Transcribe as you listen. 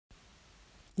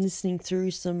listening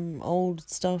through some old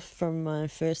stuff from my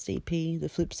first EP, The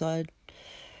Flip Side.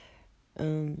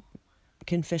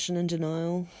 Confession and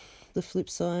Denial, The Flip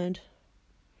Side.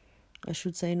 I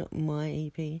should say, not my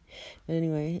EP. But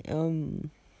anyway,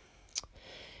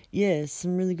 yeah,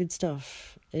 some really good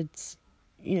stuff. It's,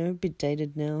 a bit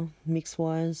dated now,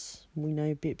 mix-wise. We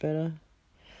know a bit better.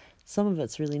 Some of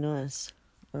it's really nice.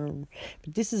 But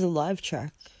this is a live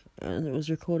track, and it was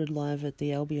recorded live at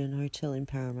the Albion Hotel in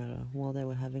Parramatta while they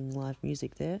were having live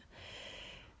music there.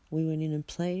 We went in and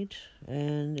played,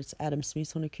 and it's Adam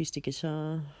Smith on acoustic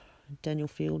guitar, Daniel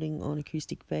Fielding on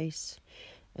acoustic bass,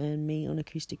 and me on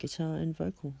acoustic guitar and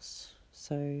vocals.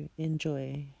 So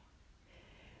enjoy.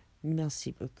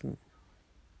 Merci beaucoup.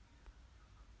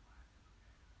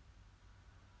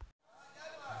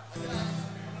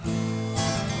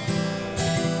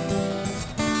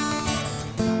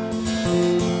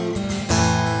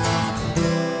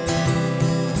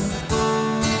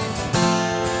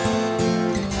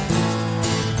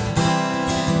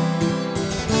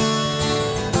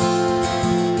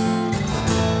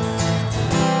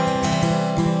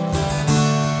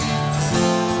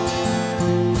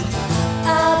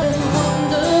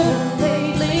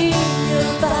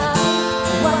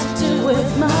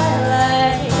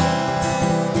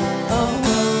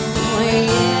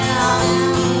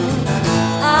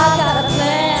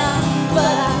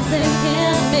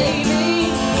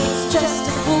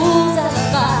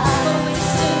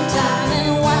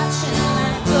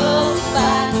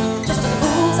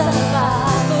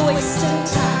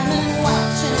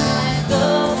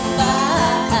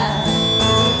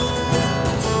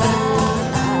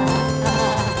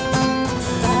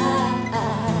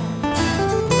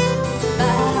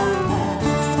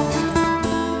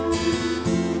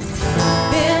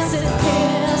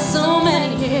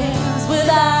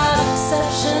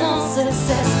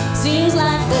 Seems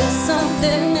like there's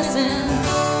something missing.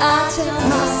 I tell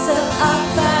myself I'll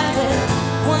find it.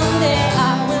 One day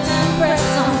I will impress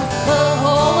them. The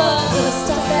whole world will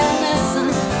stop and listen.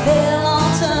 They'll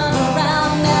all turn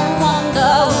around and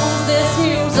wonder who's this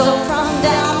hero from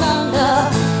down under.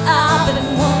 I've been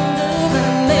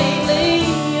wondering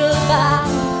lately about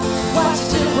what to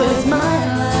do with my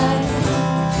life.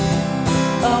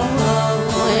 Oh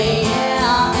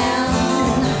yeah,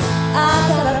 and I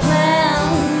got a plan.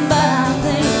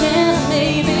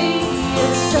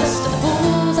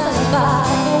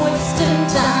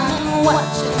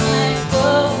 Watching it go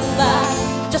by,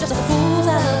 just a fool's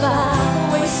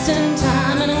alibi, wasting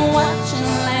time and watching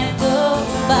it go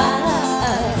by.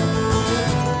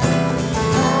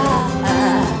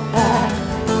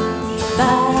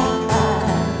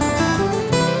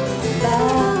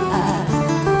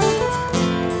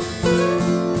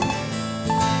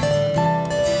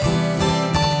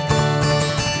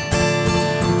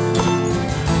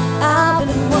 I've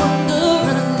been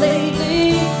wondering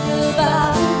lately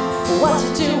about what to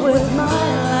do with my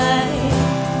life.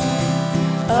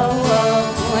 Oh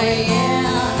yeah,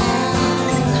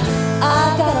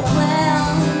 I got a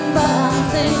plan, but I'm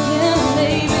thinking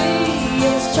maybe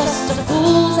it's just a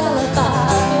fool's alibi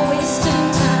for wasting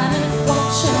time and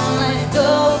watching it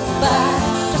go by.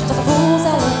 Just a fool's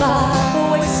alibi for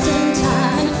wasting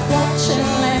time and watching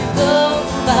it go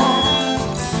by.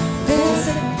 Been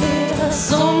here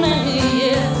so many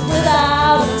years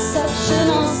without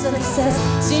exceptional success.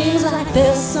 Seems like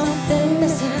there's something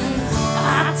missing.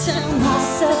 I tell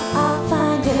myself I'll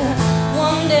find it.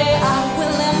 One day I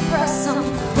will impress them.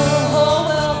 The whole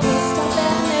world will stop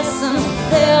and listen.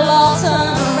 They'll all turn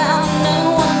around and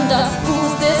wonder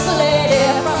who's this lady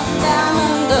from down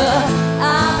under.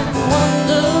 I've been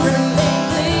wondering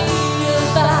lately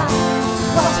about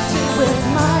what to do with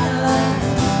my life.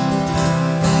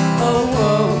 Oh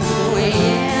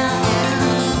yeah,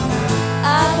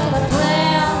 I got a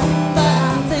plan, but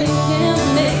I'm thinking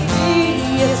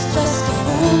maybe it's just a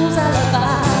fool's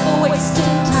alibi for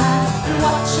wasting time and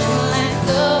watching it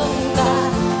go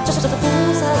by. Just a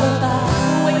fool's alibi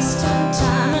for wasting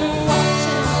time and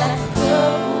watching it go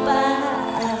by.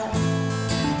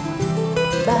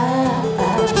 Bye,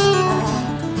 bye,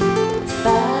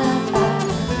 bye,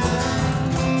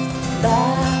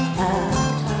 bye.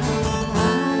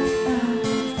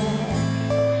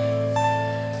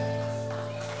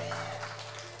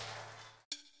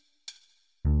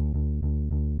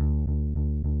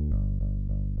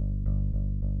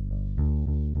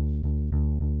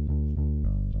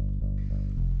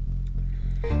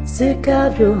 Sick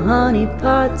of your honey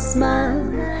pot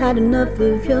smile, had enough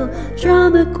of your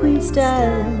drama queen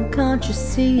style. Can't you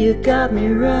see you got me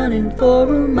running for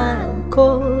a mile?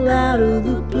 Call out of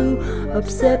the blue,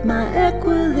 upset my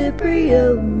equilibrium.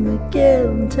 equilibrium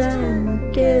again, time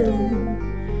again.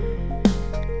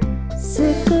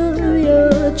 Sick of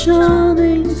your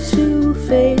charming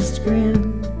two-faced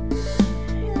grin.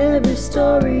 Every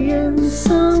story ends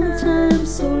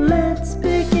sometimes, so let's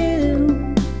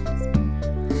begin.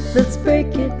 Let's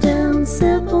break it down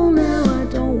simple now. I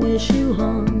don't wish you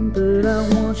harm, but I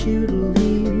want you to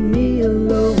leave me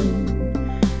alone.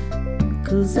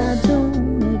 'Cause I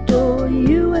don't adore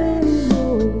you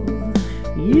anymore,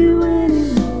 you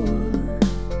anymore.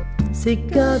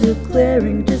 Sick of your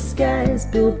glaring disguise,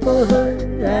 built for hurt.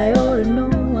 I ought to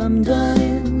know I'm done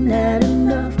and had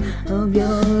enough of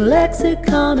your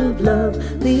lexicon of love.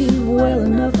 Leave well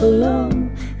enough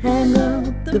alone, hang up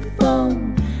the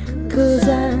phone. 'Cause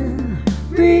I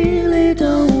really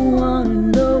don't wanna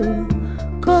know.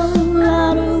 Call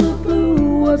out of the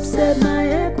blue, upset my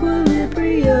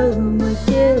equilibrium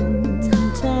again,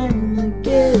 time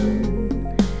again.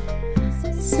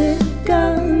 Sick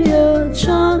of your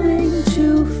charming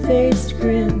two-faced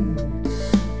grin.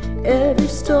 Every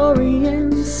story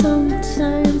ends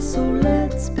sometimes, so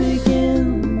let's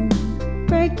begin.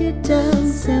 Break it down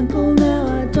simple now.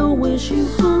 I don't wish you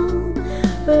harm,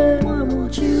 but I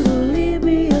want you to leave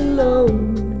me alone.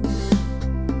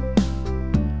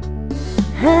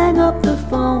 Hang up the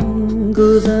phone,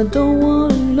 'cause I don't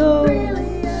wanna know.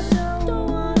 Really, I don't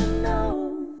wanna know.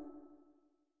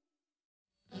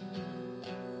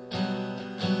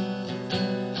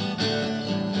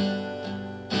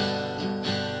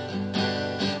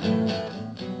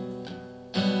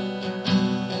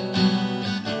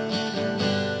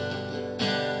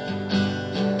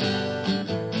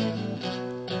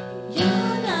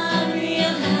 You're not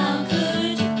real, how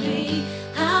could you be?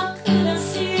 How could I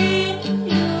see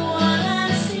you what I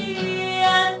see?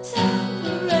 I tell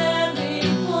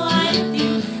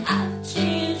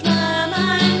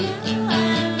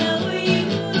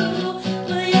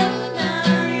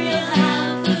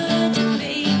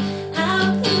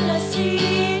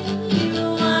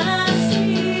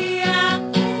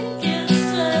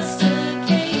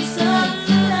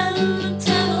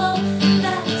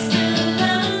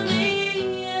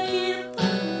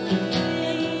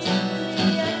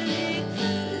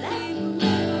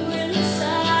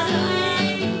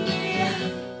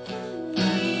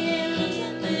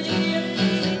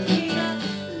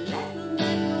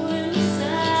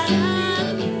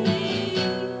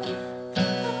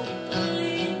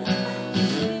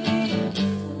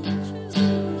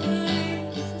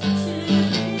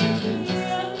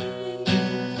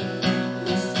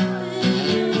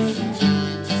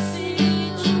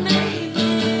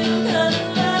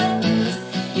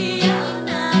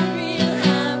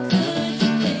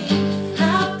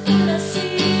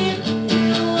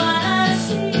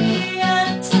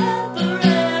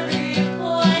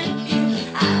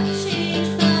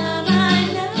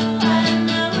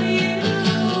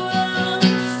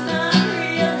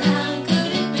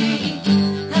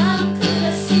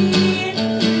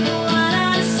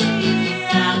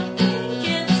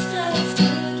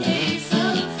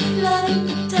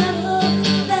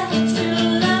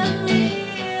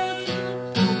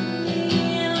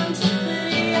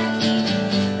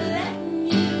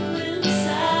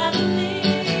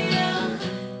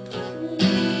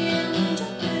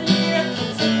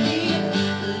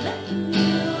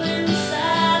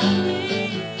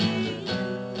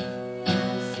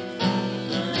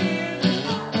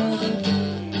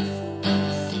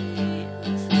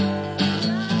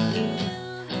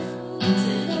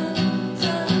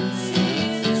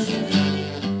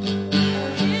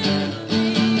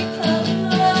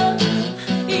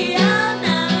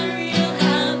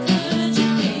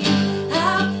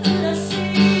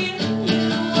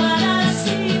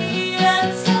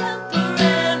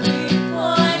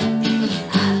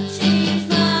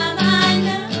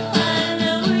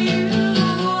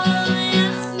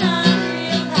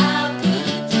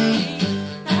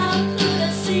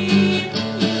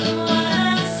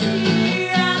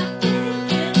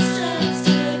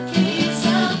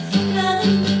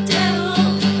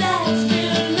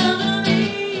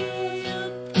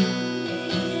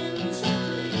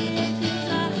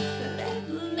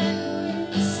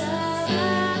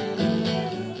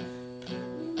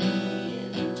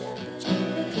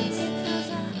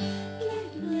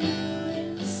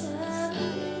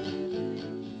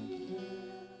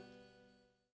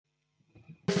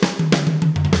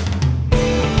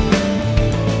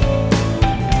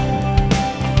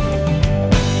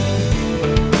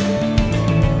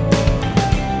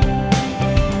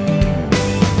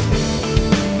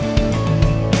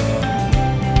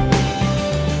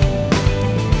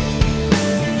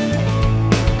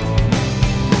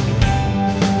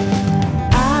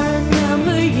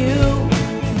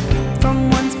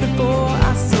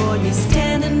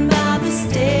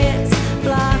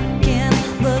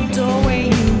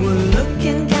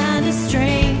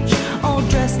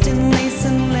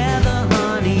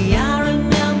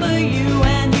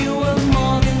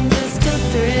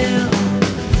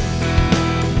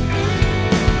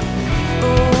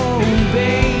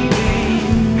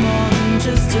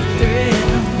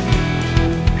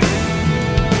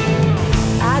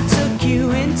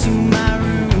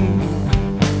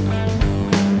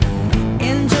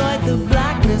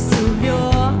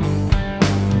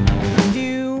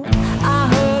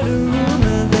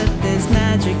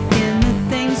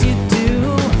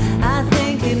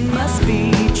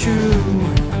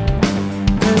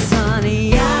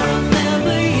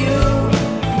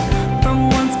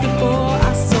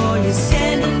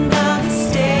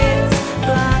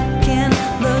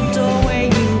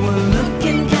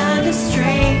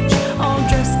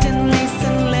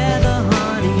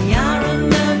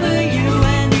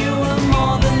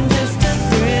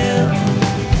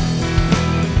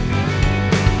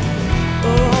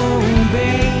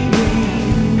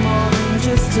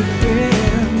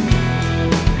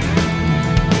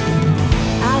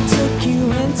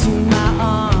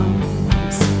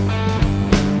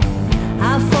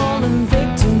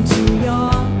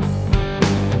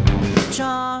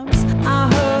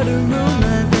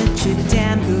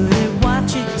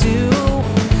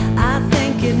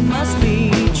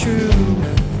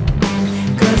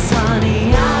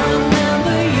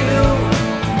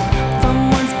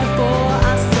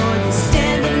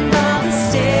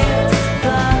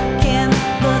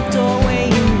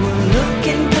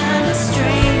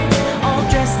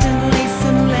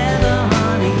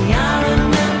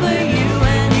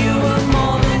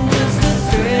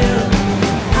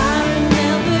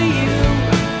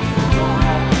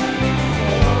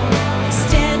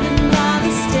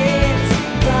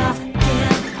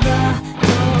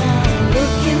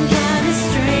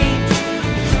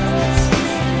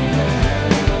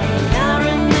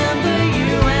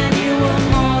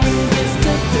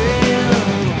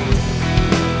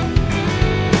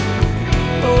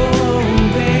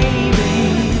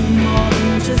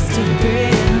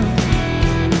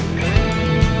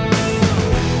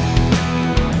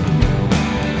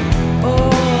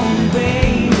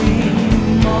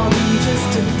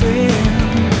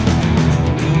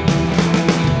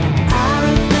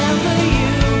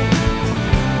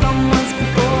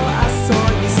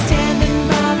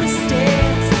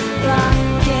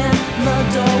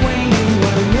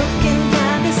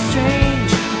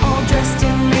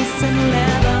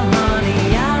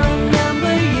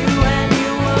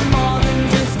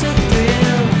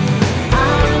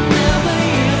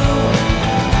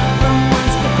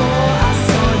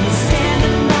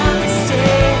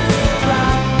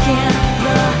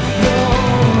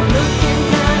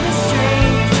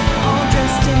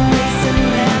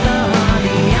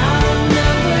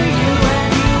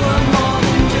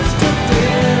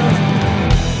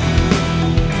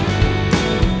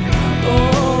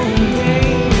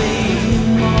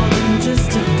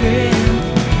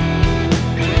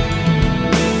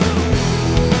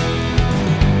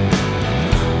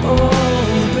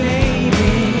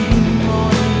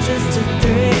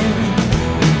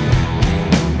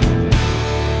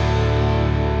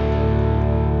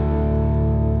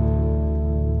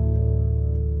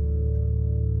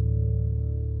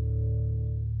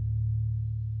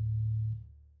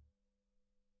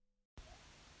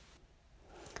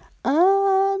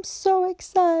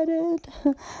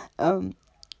excited.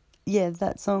 Yeah,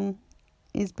 that song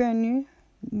is brand new.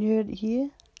 You heard it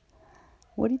here.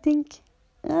 What do you think?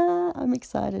 I'm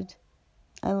excited.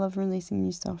 I love releasing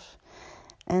new stuff.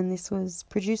 And this was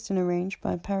produced and arranged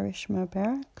by Parish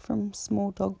Mubarak from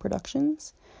Small Dog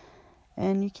Productions.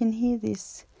 And you can hear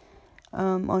this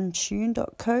on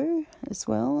tune.co as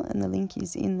well, and the link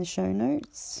is in the show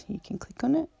notes. You can click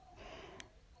on it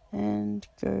and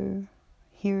go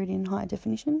hear it in high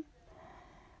definition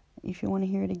if you want to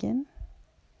hear it again.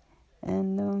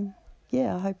 And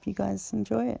yeah, I hope you guys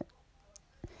enjoy it.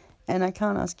 And I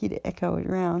can't ask you to echo it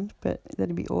around, but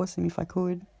that'd be awesome if I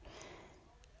could.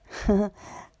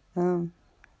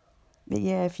 But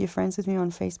yeah, if you're friends with me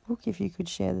on Facebook, if you could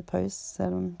share the posts that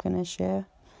I'm going to share,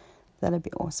 that'd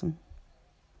be awesome.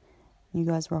 You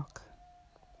guys rock.